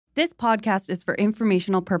This podcast is for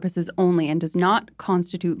informational purposes only and does not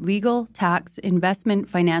constitute legal, tax, investment,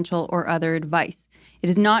 financial, or other advice. It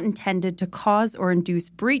is not intended to cause or induce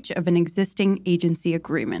breach of an existing agency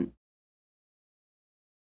agreement.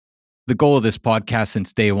 The goal of this podcast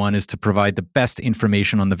since day one is to provide the best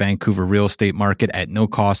information on the Vancouver real estate market at no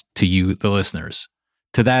cost to you, the listeners.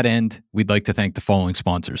 To that end, we'd like to thank the following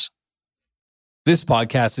sponsors. This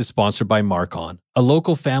podcast is sponsored by Marcon, a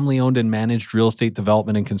local family-owned and managed real estate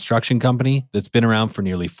development and construction company that's been around for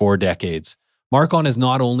nearly 4 decades. Marcon is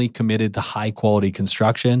not only committed to high-quality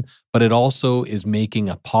construction, but it also is making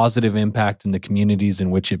a positive impact in the communities in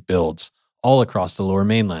which it builds, all across the Lower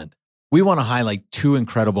Mainland. We want to highlight 2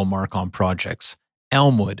 incredible Marcon projects.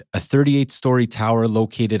 Elmwood, a 38-story tower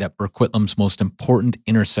located at Burquitlam's most important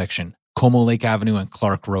intersection, Como Lake Avenue and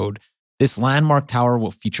Clark Road. This landmark tower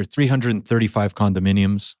will feature 335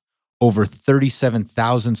 condominiums, over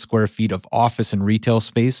 37,000 square feet of office and retail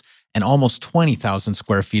space, and almost 20,000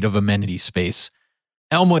 square feet of amenity space.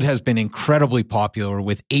 Elmwood has been incredibly popular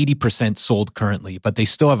with 80% sold currently, but they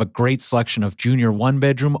still have a great selection of junior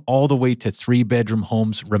 1-bedroom all the way to 3-bedroom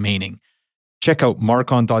homes remaining. Check out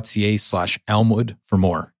marcon.ca/Elmwood for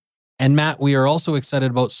more. And Matt, we are also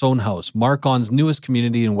excited about Sohn House, Marcon's newest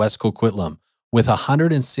community in West Coquitlam. With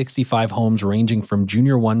 165 homes ranging from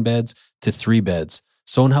junior 1-beds to 3-beds,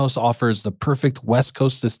 Sohn House offers the perfect West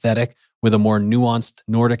Coast aesthetic with a more nuanced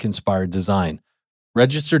Nordic-inspired design.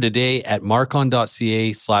 Register today at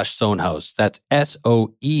marcon.ca/Sohnhaus. That's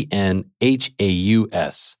SOENHAUS.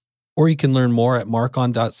 Or you can learn more at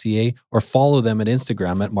marcon.ca or follow them at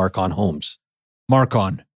Instagram at Marcon Homes.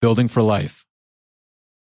 Marcon, building for life.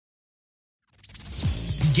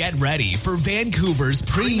 Get ready for Vancouver's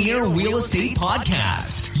premier real estate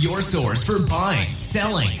podcast. Your source for buying,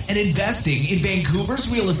 selling, and investing in Vancouver's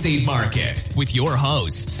real estate market. With your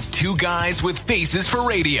hosts, 2 guys with faces for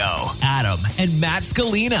radio, Adam and Matt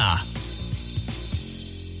Scalina.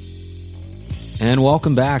 And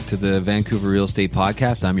welcome back to the Vancouver Real Estate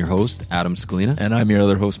Podcast. I'm your host, Adam Scalina. And I'm your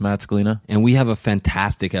other host, Matt Scalina. And we have a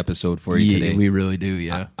fantastic episode for you today. We really do,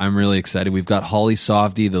 yeah. I'm really excited. We've got Holly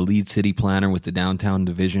Sovdi, the lead city planner with the downtown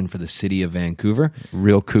division for the city of Vancouver.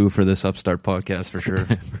 Real coup for this upstart podcast, for sure.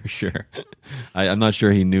 For sure. I'm not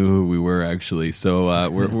sure he knew who we were, actually. So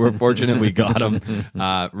we're fortunate we got him.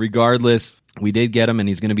 Regardless, we did get him, and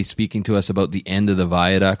he's going to be speaking to us about the end of the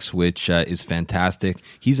viaducts, which is fantastic.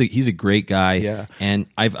 He's a great guy, yeah. And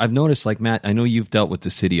I've noticed, like Matt, I know you've dealt with the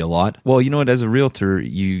city a lot. Well, you know what? As a realtor,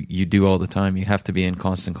 you do all the time. You have to be in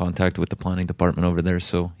constant contact with the planning department over there.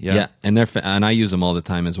 So yeah, and and I use them all the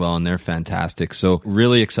time as well, and they're fantastic. So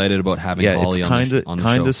really excited about having Holly on the show.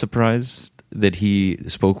 Kind of surprised that he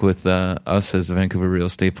spoke with us as the Vancouver Real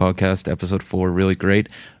Estate Podcast, episode 4. Really great.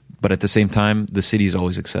 But at the same time, the city is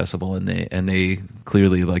always accessible, and they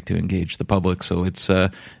clearly like to engage the public. So it's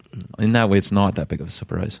in that way, it's not that big of a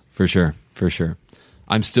surprise. For sure.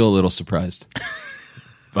 I'm still a little surprised,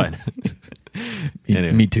 but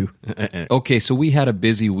anyway. Me too. Okay, so we had a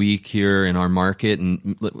busy week here in our market,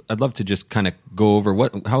 and I'd love to just kind of go over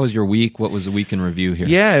how was your week? What was the week in review here?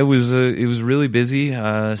 Yeah, it was really busy,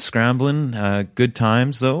 scrambling. Good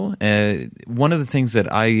times though. One of the things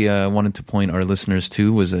that I wanted to point our listeners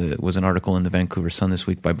to was an article in the Vancouver Sun this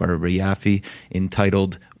week by Barbara Yaffe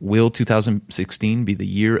entitled "Will 2016 be the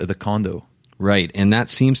year of the condo?" Right, and that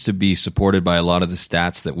seems to be supported by a lot of the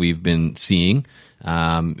stats that we've been seeing.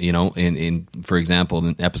 In for example,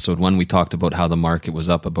 in episode 1, we talked about how the market was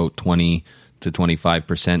up about 20 to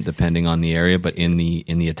 25% depending on the area, but in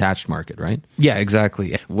the attached market, right? Yeah,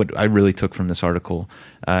 exactly. What I really took from this article,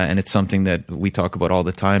 and it's something that we talk about all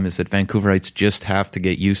the time, is that Vancouverites just have to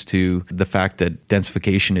get used to the fact that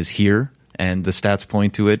densification is here. And the stats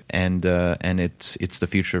point to it, and it's the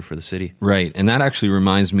future for the city. Right, and that actually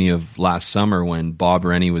reminds me of last summer when Bob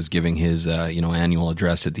Rennie was giving his annual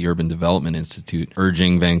address at the Urban Development Institute,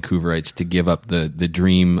 urging Vancouverites to give up the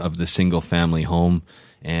dream of the single-family home.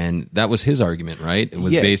 And that was his argument, right? It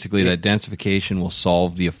was basically that densification will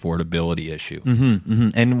solve the affordability issue. Mm-hmm, mm-hmm.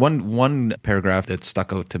 And one paragraph that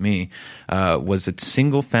stuck out to me was that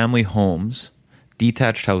single-family homes,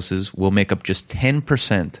 detached houses, will make up just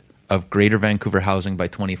 10% of Greater Vancouver housing by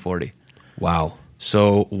 2040. Wow.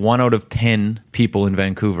 So 1 out of 10 people in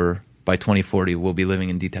Vancouver by 2040 will be living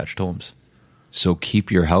in detached homes. So keep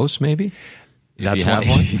your house, maybe? That's you have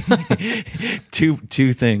one.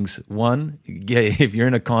 Two things. One, if you're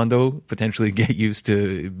in a condo, potentially get used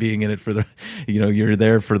to being in it for the, you're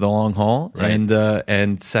there for the long haul. Right.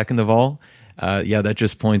 And second of all, that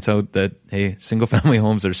just points out that, hey, single family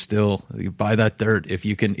homes are still, you buy that dirt. If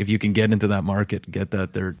you can get into that market, get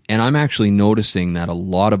that dirt. And I'm actually noticing that a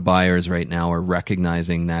lot of buyers right now are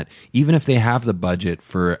recognizing that even if they have the budget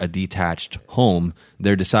for a detached home,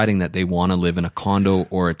 they're deciding that they want to live in a condo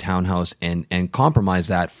or a townhouse and compromise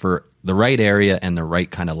that for the right area and the right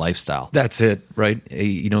kind of lifestyle. That's it, right?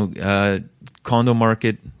 Condo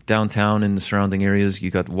market downtown and the surrounding areas,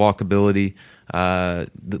 you got walkability, the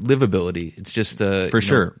livability. It's just for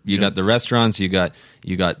sure. You got the restaurants, you got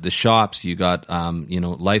the shops, you got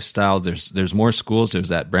lifestyle. There's more schools. There's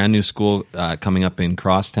that brand new school coming up in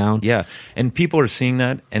Crosstown. Yeah, and people are seeing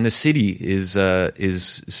that, and the city is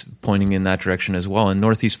pointing in that direction as well. And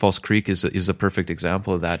Northeast Falls Creek is a perfect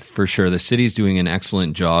example of that. For sure, the city's doing an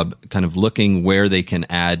excellent job, kind of looking where they can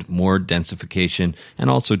add more densification, and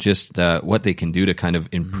also just what they can do to kind of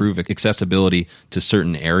improve accessibility to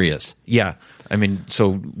certain areas. Yeah. I mean,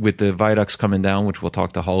 so with the viaducts coming down, which we'll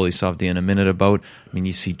talk to Holly Sovdi in a minute about, I mean,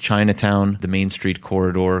 you see Chinatown, the Main Street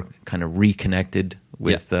corridor, kind of reconnected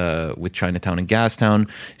with Chinatown and Gastown.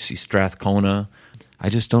 You see Strathcona. I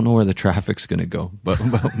just don't know where the traffic's going to go, but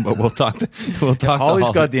we'll talk to Holly's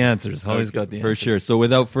Holly. got the answers. Holly's got the answers. For sure. So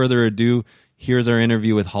without further ado, here's our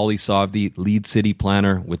interview with Holly Sovdi, lead city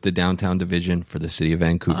planner with the downtown division for the city of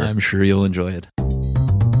Vancouver. I'm sure you'll enjoy it.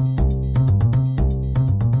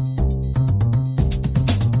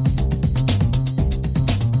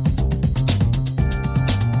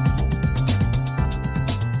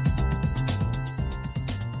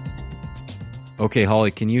 Okay, Holly,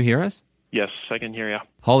 can you hear us? Yes, I can hear you.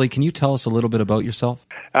 Holly, can you tell us a little bit about yourself?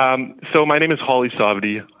 So my name is Holly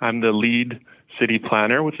Sovdi. I'm the lead city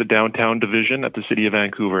planner with the downtown division at the City of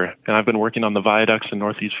Vancouver, and I've been working on the viaducts and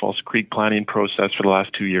Northeast Falls Creek planning process for the last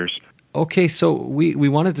 2 years. Okay, so we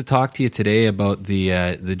wanted to talk to you today about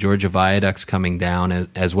the Georgia viaducts coming down,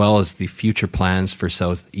 as well as the future plans for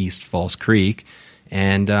Southeast Falls Creek.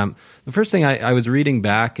 And the first thing I was reading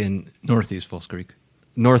back in Northeast Falls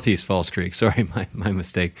Creek, sorry, my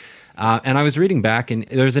mistake. And I was reading back, and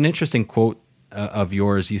there's an interesting quote of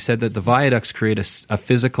yours. You said that the viaducts create a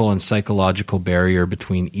physical and psychological barrier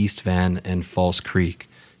between East Van and Falls Creek.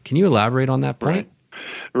 Can you elaborate on that point?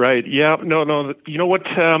 Right. Yeah. No. You know what?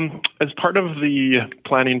 As part of the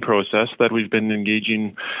planning process that we've been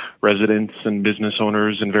engaging residents and business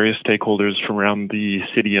owners and various stakeholders from around the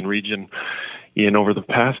city and region in over the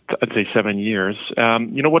past, I'd say, 7 years,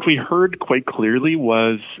 what we heard quite clearly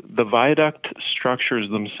was the viaduct structures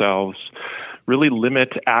themselves really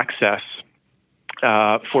limit access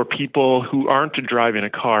for people who aren't driving a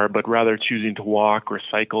car, but rather choosing to walk or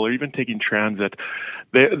cycle or even taking transit.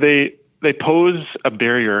 They pose a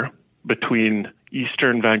barrier between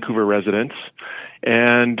Eastern Vancouver residents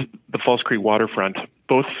and the Falls Creek waterfront,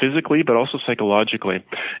 both physically but also psychologically.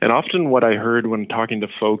 And often what I heard when talking to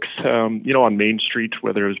folks, on Main Street,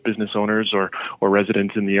 whether it was business owners or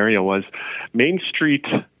residents in the area, was Main Street,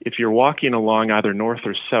 if you're walking along either north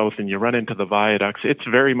or south and you run into the viaducts, it's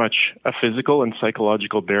very much a physical and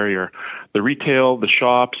psychological barrier. The retail, the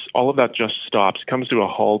shops, all of that just stops, comes to a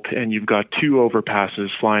halt, and you've got two overpasses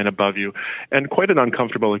flying above you, and quite an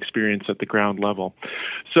uncomfortable experience at the ground level.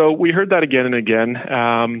 So we heard that again and again.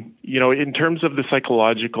 In terms of the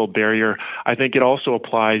psychological barrier, I think it also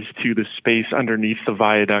applies to the space underneath the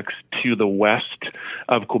viaducts to the west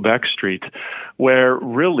of Quebec Street, where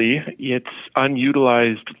really it's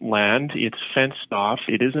unutilized land, it's fenced off,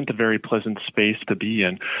 it isn't a very pleasant space to be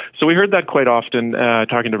in. So we heard that quite often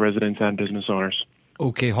talking to residents and business owners.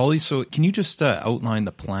 Okay, Holly, so can you just outline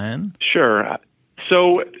the plan? Sure.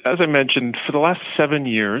 So, as I mentioned, for the last 7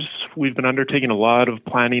 years, we've been undertaking a lot of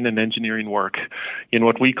planning and engineering work in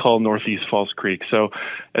what we call Northeast Falls Creek. So,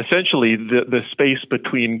 essentially, the space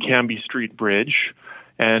between Cambie Street Bridge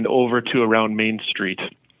and over to around Main Street,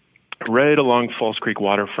 right along Falls Creek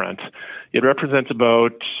waterfront. It represents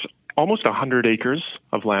about almost 100 acres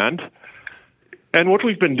of land. And what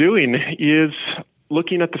we've been doing is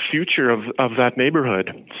looking at the future of that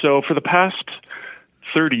neighborhood. So, for the past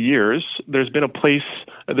 30 years, there's been a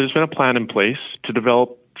plan in place to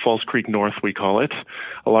develop Falls Creek North, we call it,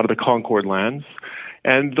 a lot of the Concord lands.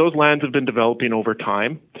 And those lands have been developing over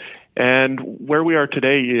time. And where we are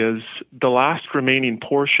today is the last remaining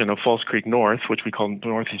portion of Falls Creek North, which we call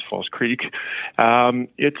Northeast Falls Creek.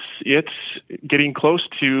 It's getting close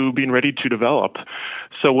to being ready to develop.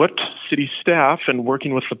 So what city staff and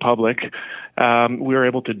working with the public we were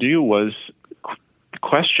able to do was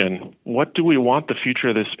question, what do we want the future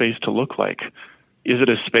of this space to look like? Is it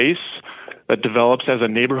a space that develops as a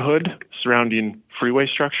neighborhood surrounding freeway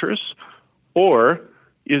structures? Or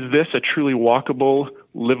is this a truly walkable,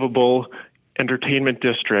 livable entertainment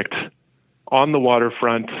district on the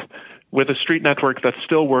waterfront with a street network that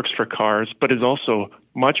still works for cars, but is also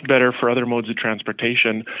much better for other modes of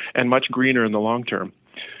transportation and much greener in the long term.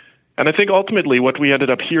 And I think ultimately what we ended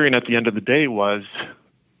up hearing at the end of the day was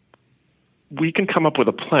we can come up with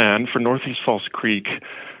a plan for Northeast Falls Creek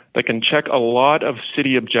that can check a lot of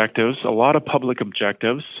city objectives, a lot of public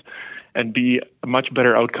objectives, and be a much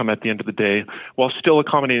better outcome at the end of the day, while still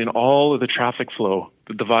accommodating all of the traffic flow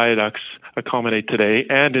that the viaducts accommodate today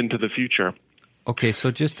and into the future. Okay,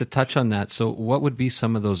 so just to touch on that, so what would be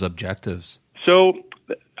some of those objectives? So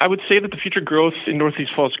I would say that the future growth in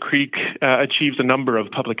Northeast Falls Creek achieves a number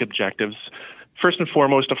of public objectives. First and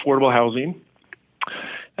foremost, affordable housing.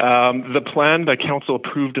 The plan that Council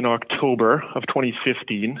approved in October of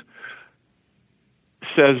 2015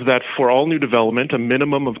 says that for all new development, a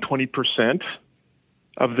minimum of 20%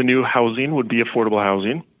 of the new housing would be affordable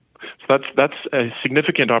housing. So that's a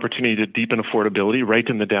significant opportunity to deepen affordability right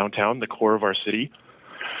in the downtown, the core of our city.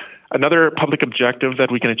 Another public objective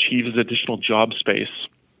that we can achieve is additional job space.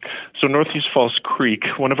 So Northeast Falls Creek,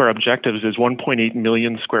 one of our objectives is 1.8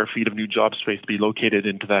 million square feet of new job space to be located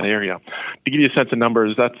into that area. To give you a sense of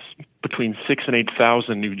numbers, that's between 6,000 and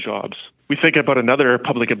 8,000 new jobs. We think about another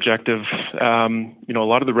public objective. A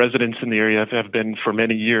lot of the residents in the area have been for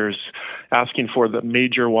many years asking for the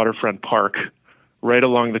major waterfront park right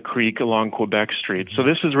along the creek, along Quebec Street. So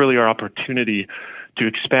this is really our opportunity to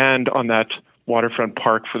expand on that waterfront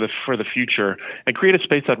park for the future and create a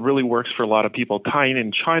space that really works for a lot of people, tying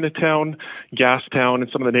in Chinatown, Gastown, and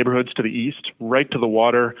some of the neighborhoods to the east, right to the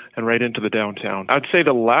water and right into the downtown. I'd say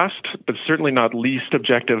the last, but certainly not least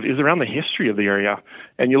objective is around the history of the area.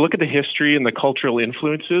 And you look at the history and the cultural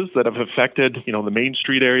influences that have affected, the Main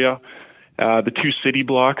Street area, the two city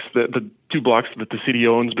blocks, the two blocks that the city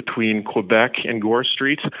owns between Quebec and Gore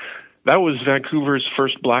Street. That was Vancouver's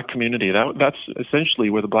first Black community. That's essentially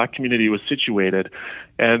where the Black community was situated.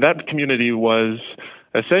 And that community was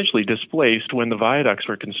essentially displaced when the viaducts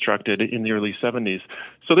were constructed in the early 70s.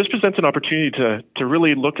 So this presents an opportunity to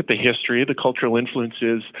really look at the history, the cultural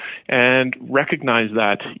influences, and recognize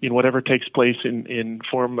that in whatever takes place in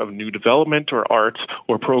form of new development or art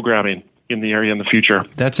or programming in the area in the future.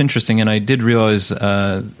 That's interesting, and I did realize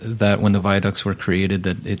that when the viaducts were created,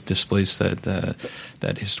 that it displaced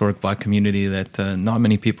that historic Black community that not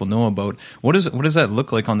many people know about. What does that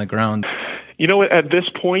look like on the ground? At this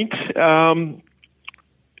point,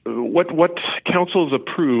 what Council has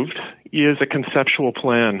approved is a conceptual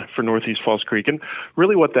plan for Northeast Falls Creek, and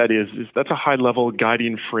really what that is that's a high-level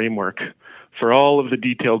guiding framework for all of the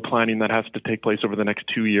detailed planning that has to take place over the next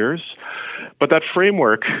 2 years. But that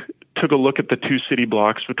framework took a look at the two city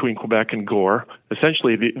blocks between Quebec and Gore,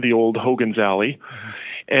 essentially the old Hogan's Alley,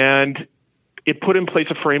 and it put in place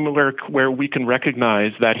a framework where we can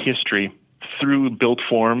recognize that history through built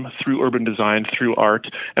form, through urban design, through art,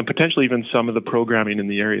 and potentially even some of the programming in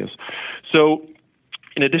the areas. So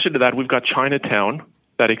in addition to that, we've got Chinatown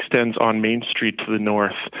that extends on Main Street to the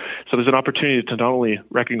north. So there's an opportunity to not only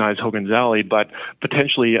recognize Hogan's Alley, but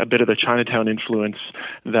potentially a bit of the Chinatown influence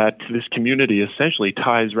that this community essentially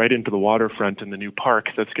ties right into the waterfront and the new park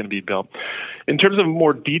that's going to be built. In terms of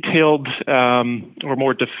more detailed or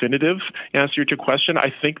more definitive answer to your question,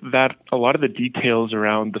 I think that a lot of the details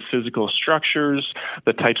around the physical structures,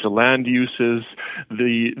 the types of land uses,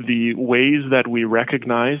 the ways that we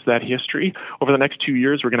recognize that history, over the next 2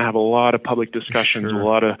 years, we're going to have a lot of public discussions, Sure. a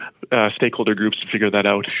lot of stakeholder groups to figure that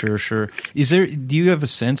out. Sure. Do you have a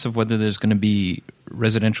sense of whether there's going to be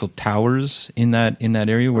residential towers in that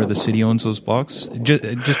area where the city owns those blocks?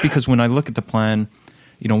 Just because when I look at the plan,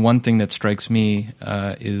 one thing that strikes me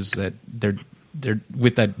is that they're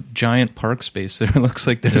with that giant park space. There looks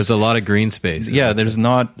like there's a lot of green space. Yeah, there's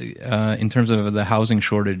not in terms of the housing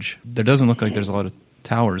shortage. There doesn't look like there's a lot of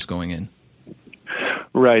towers going in.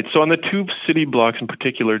 Right. So on the two city blocks in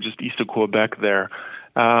particular, just east of Quebec there,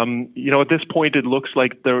 at this point it looks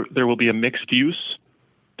like there will be a mixed-use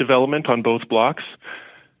development on both blocks.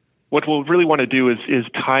 What we'll really want to do is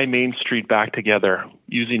tie Main Street back together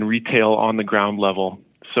using retail on the ground level.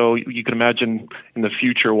 So you can imagine in the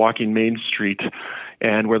future walking Main Street,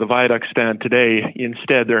 and where the viaducts stand today,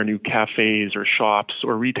 instead there are new cafes or shops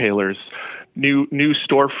or retailers, new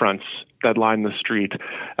storefronts that line the street,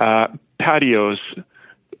 patios,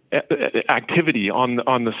 activity on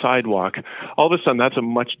the sidewalk. All of a sudden, that's a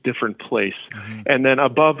much different place. Mm-hmm. And then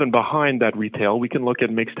above and behind that retail, we can look at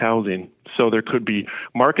mixed housing. So there could be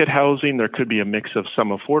market housing, there could be a mix of some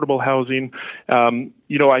affordable housing.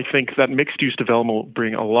 I think that mixed-use development will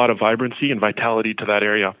bring a lot of vibrancy and vitality to that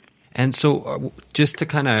area. And so just to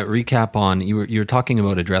kind of recap on, you were talking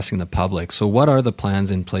about addressing the public. So what are the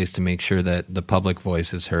plans in place to make sure that the public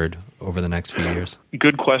voice is heard over the next few years?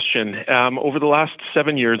 Good question. Over the last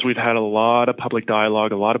 7 years, we've had a lot of public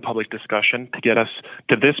dialogue, a lot of public discussion to get us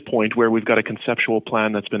to this point where we've got a conceptual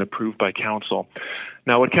plan that's been approved by council.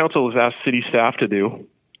 Now, what council has asked city staff to do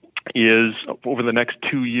is, over the next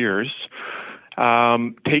 2 years,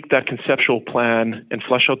 take that conceptual plan and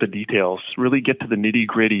flesh out the details, really get to the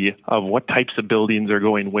nitty-gritty of what types of buildings are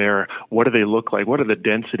going where, what do they look like, what are the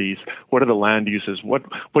densities, what are the land uses, what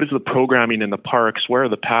is the programming in the parks, where are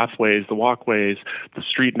the pathways, the walkways, the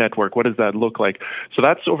street network, what does that look like? So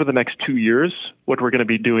that's over the next 2 years what we're going to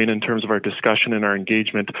be doing in terms of our discussion and our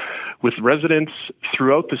engagement with residents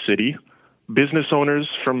throughout the city, business owners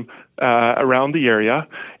from around the area,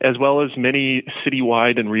 as well as many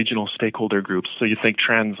citywide and regional stakeholder groups. So you think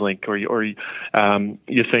TransLink, or you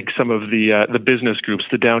think some of the business groups,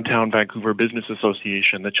 the Downtown Vancouver Business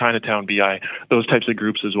Association, the Chinatown BI, those types of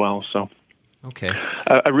groups as well. So, okay,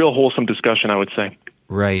 a real wholesome discussion, I would say.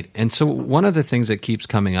 Right. And so one of the things that keeps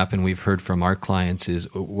coming up, and we've heard from our clients, is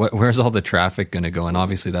where's all the traffic going to go? And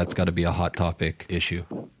obviously that's got to be a hot topic issue.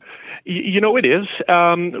 You know, it is.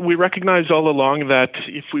 We recognized all along that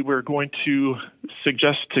if we were going to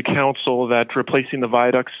suggest to council that replacing the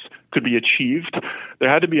viaducts could be achieved, there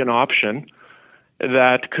had to be an option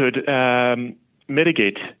that could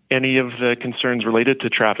mitigate any of the concerns related to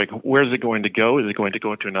traffic. Where is it going to go? Is it going to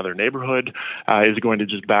go into another neighborhood? Is it going to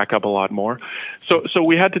just back up a lot more? So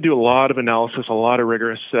we had to do a lot of analysis, a lot of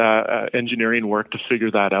rigorous engineering work to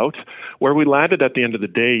figure that out. Where we landed at the end of the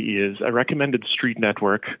day is a recommended street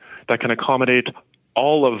network that can accommodate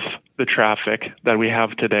all of the traffic that we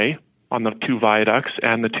have today on the two viaducts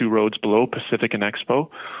and the two roads below, Pacific and Expo,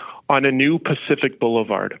 on a new Pacific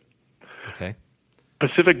Boulevard. Okay.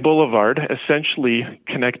 Pacific Boulevard, essentially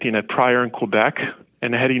connecting at Prior in Quebec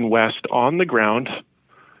and heading west on the ground,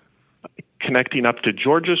 connecting up to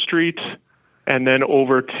Georgia Street, and then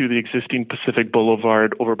over to the existing Pacific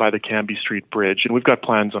Boulevard over by the Cambie Street Bridge. And we've got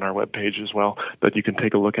plans on our webpage as well that you can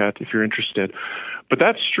take a look at if you're interested. But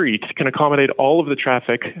that street can accommodate all of the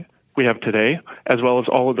traffic we have today, as well as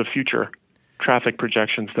all of the future traffic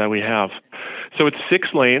projections that we have. So it's 6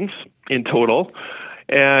 lanes in total.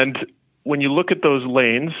 And when you look at those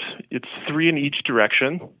lanes, it's 3 in each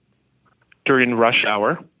direction during rush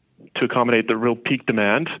hour to accommodate the real peak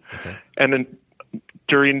demand. Okay. And then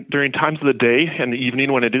during times of the day and the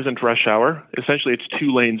evening when it isn't rush hour, essentially it's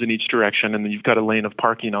 2 lanes in each direction, and then you've got a lane of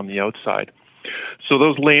parking on the outside. So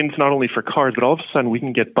those lanes, not only for cars, but all of a sudden we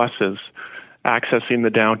can get buses accessing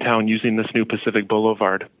the downtown using this new Pacific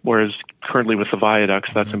Boulevard, whereas currently with the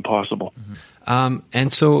viaducts, that's impossible.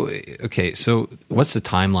 And so, okay, so what's the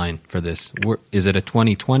timeline for this? Is it a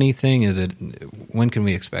 2020 thing? When can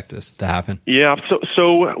we expect this to happen? Yeah,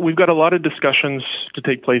 so we've got a lot of discussions to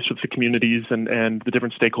take place with the communities and the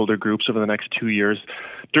different stakeholder groups over the next 2 years.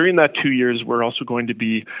 During that 2 years, we're also going to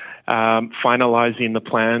be finalizing the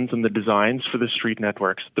plans and the designs for the street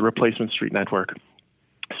networks, the replacement street network.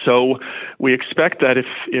 So we expect that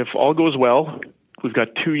if all goes well, we've got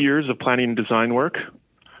 2 years of planning and design work.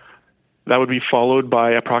 That would be followed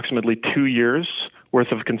by approximately 2 years worth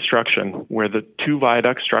of construction, where the 2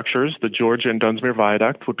 viaduct structures, the Georgia and Dunsmuir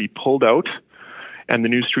Viaduct, would be pulled out and the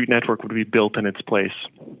new street network would be built in its place.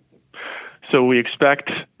 So we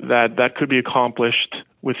expect that could be accomplished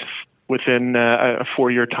within a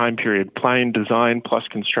 4-year time period, planning, design, plus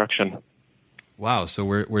construction. Wow, so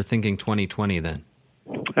we're thinking 2020 then?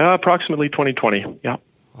 Approximately 2020, yeah.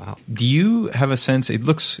 Wow. Do you have a sense, it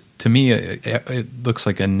looks to me, it looks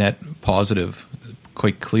like a net positive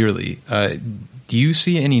quite clearly. Do you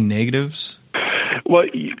see any negatives? Well,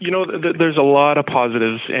 there's a lot of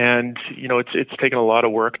positives, and, it's taken a lot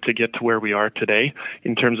of work to get to where we are today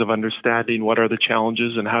in terms of understanding what are the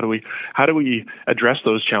challenges and how do we address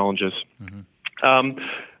those challenges. Mm-hmm.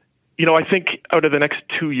 I think out of the next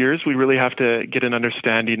 2 years, we really have to get an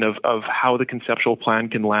understanding of how the conceptual plan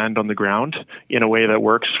can land on the ground in a way that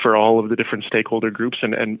works for all of the different stakeholder groups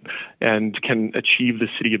and can achieve the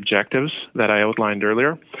city objectives that I outlined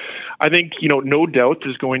earlier. I think, no doubt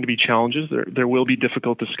there's going to be challenges. There will be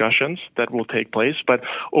difficult discussions that will take place. But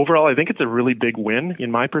overall, I think it's a really big win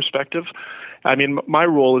in my perspective. I mean, my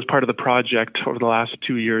role as part of the project over the last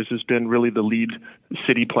 2 years has been really the lead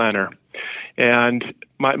city planner. And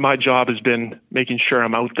my job has been making sure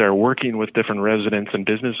I'm out there working with different residents and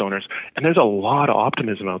business owners. And there's a lot of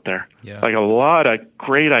optimism out there. Yeah. Like a lot of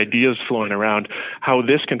great ideas flowing around how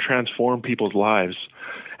this can transform people's lives.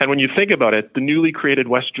 And when you think about it, the newly created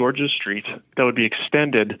West Georgia Street that would be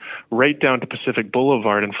extended right down to Pacific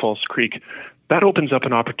Boulevard and False Creek, that opens up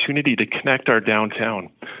an opportunity to connect our downtown.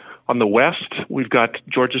 On the west, we've got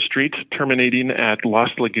Georgia Street terminating at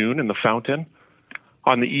Lost Lagoon and the Fountain.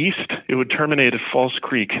 On the east, it would terminate at False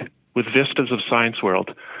Creek with vistas of Science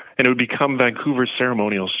World, and it would become Vancouver's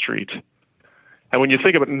Ceremonial Street. And when you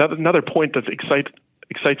think about another point that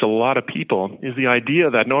excites a lot of people is the idea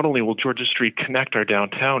that not only will Georgia Street connect our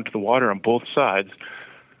downtown to the water on both sides,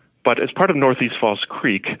 but as part of Northeast Falls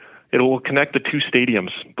Creek, it will connect the two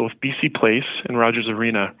stadiums, both BC Place and Rogers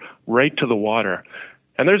Arena, right to the water.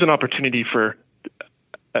 And there's an opportunity for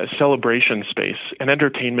a celebration space, an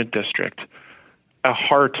entertainment district, a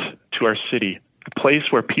heart to our city, a place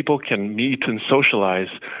where people can meet and socialize,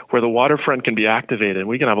 where the waterfront can be activated, and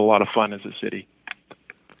we can have a lot of fun as a city.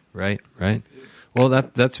 Right. Well,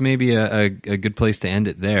 that's maybe a good place to end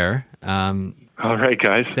it there. All right,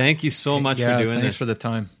 guys. Thank you so much for doing this. Thanks for the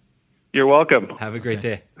time. You're welcome. Have a great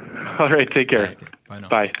day. All right, take care. Okay. Bye now.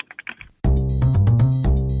 Bye.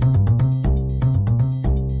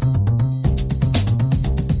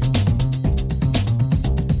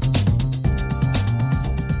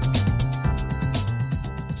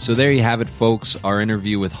 So there you have it, folks. Our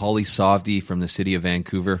interview with Holly Sovdi from the city of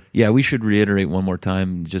Vancouver. Yeah, we should reiterate one more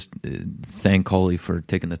time. Just thank Holly for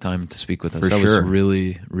taking the time to speak with us. That was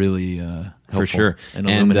really, really helpful. For sure.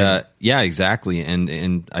 And yeah, exactly.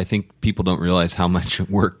 And I think people don't realize how much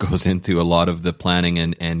work goes into a lot of the planning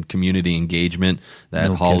and community engagement that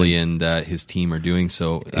Holly and his team are doing.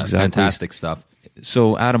 So fantastic stuff.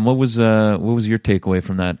 So Adam, what was your takeaway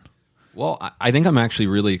from that? Well, I think I'm actually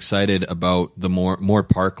really excited about the more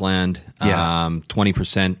parkland,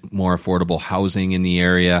 20% more affordable housing in the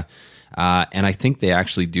area. And I think they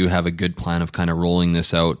actually do have a good plan of kind of rolling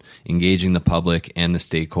this out, engaging the public and the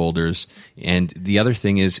stakeholders. And the other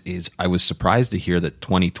thing is I was surprised to hear that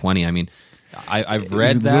 2020, I mean, I've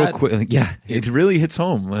read that. It really hits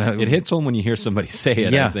home. It hits home when you hear somebody say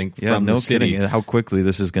it, I think, from the city. Kidding. How quickly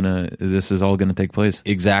this is all gonna take place.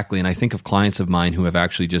 Exactly. And I think of clients of mine who have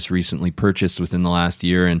actually just recently purchased within the last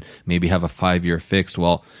year and maybe have a 5-year fixed.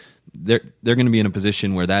 Well, they're going to be in a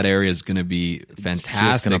position where that area is going to be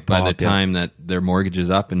fantastic by the time that their mortgage is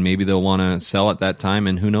up, and maybe they'll want to sell at that time,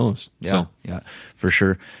 and who knows? Yeah, for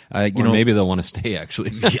sure. Maybe they'll want to stay,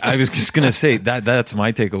 actually. I was just going to say that's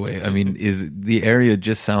my takeaway. I mean, is the area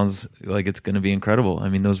just sounds like it's going to be incredible. I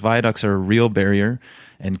mean, those viaducts are a real barrier,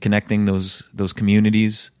 and connecting those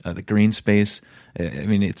communities, the green space. I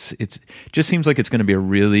mean, it's just seems like it's going to be a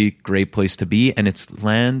really great place to be, and it's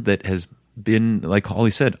land that has been, like Holly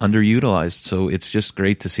said, underutilized. So it's just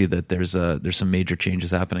great to see that there's some major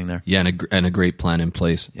changes happening there. Yeah, and a great plan in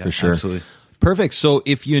place, for sure. Absolutely. Perfect. So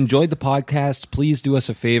if you enjoyed the podcast, please do us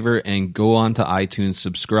a favor and go on to iTunes,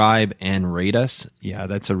 subscribe, and rate us. Yeah,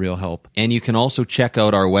 that's a real help. And you can also check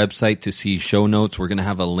out our website to see show notes. We're going to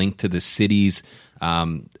have a link to the city's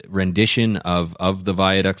rendition of the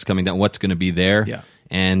viaducts coming down, what's going to be there. Yeah.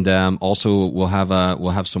 And also we'll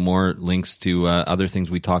have some more links to other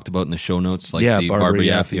things we talked about in the show notes, like the Barbara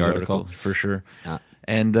Yaffe article. For sure.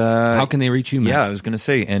 And how can they reach you, Matt? Yeah, I was going to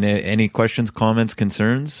say, and any questions, comments,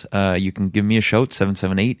 concerns, you can give me a shout,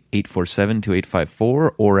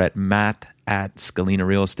 778-847-2854, or at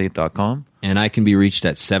matt@scalinarealestate.com. And I can be reached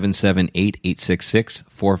at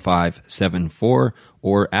 778-866-4574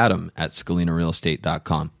 or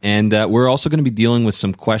adam@scalinarealestate.com. And we're also going to be dealing with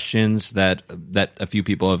some questions that a few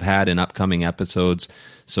people have had in upcoming episodes.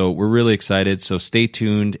 So we're really excited. So stay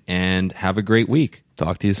tuned and have a great week.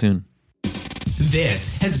 Talk to you soon.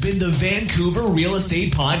 This has been the Vancouver Real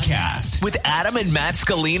Estate Podcast with Adam and Matt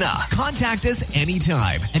Scalina. Contact us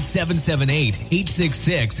anytime at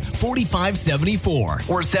 778-866-4574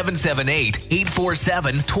 or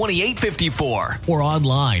 778-847-2854 or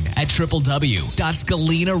online at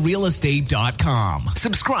www.scalinarealestate.com.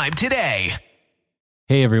 Subscribe today.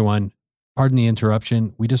 Hey everyone, pardon the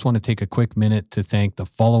interruption. We just want to take a quick minute to thank the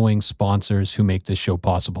following sponsors who make this show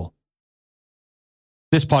possible.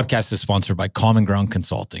 This podcast is sponsored by Common Ground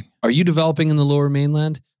Consulting. Are you developing in the Lower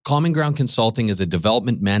Mainland? Common Ground Consulting is a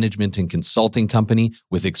development management and consulting company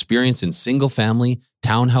with experience in single-family,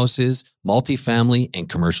 townhouses, multifamily, and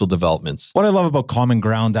commercial developments. What I love about Common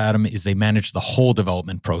Ground, Adam, is they manage the whole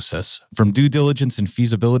development process, from due diligence and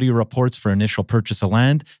feasibility reports for initial purchase of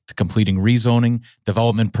land to completing rezoning,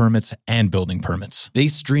 development permits, and building permits. They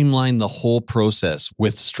streamline the whole process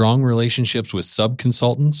with strong relationships with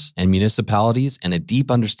sub-consultants and municipalities and a deep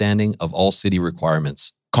understanding of all city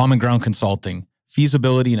requirements. Common Ground Consulting.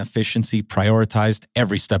 Feasibility and efficiency prioritized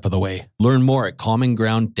every step of the way. Learn more at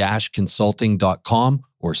commonground-consulting.com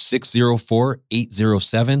or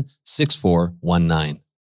 604-807-6419.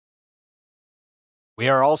 We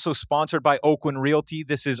are also sponsored by Oakwyn Realty.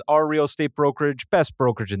 This is our real estate brokerage, best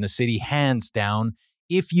brokerage in the city, hands down.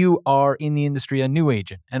 If you are in the industry, a new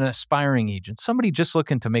agent, an aspiring agent, somebody just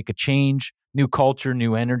looking to make a change, new culture,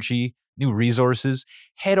 new energy, new resources,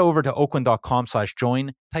 head over to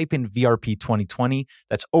oakwyn.com/join, type in VRP 2020.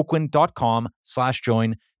 That's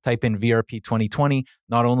oakwyn.com/join, type in VRP 2020.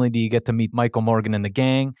 Not only do you get to meet Michael Morgan and the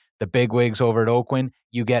gang, the bigwigs over at Oakwyn,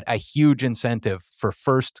 you get a huge incentive for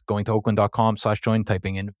first going to oakwyn.com/join,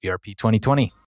 typing in VRP 2020.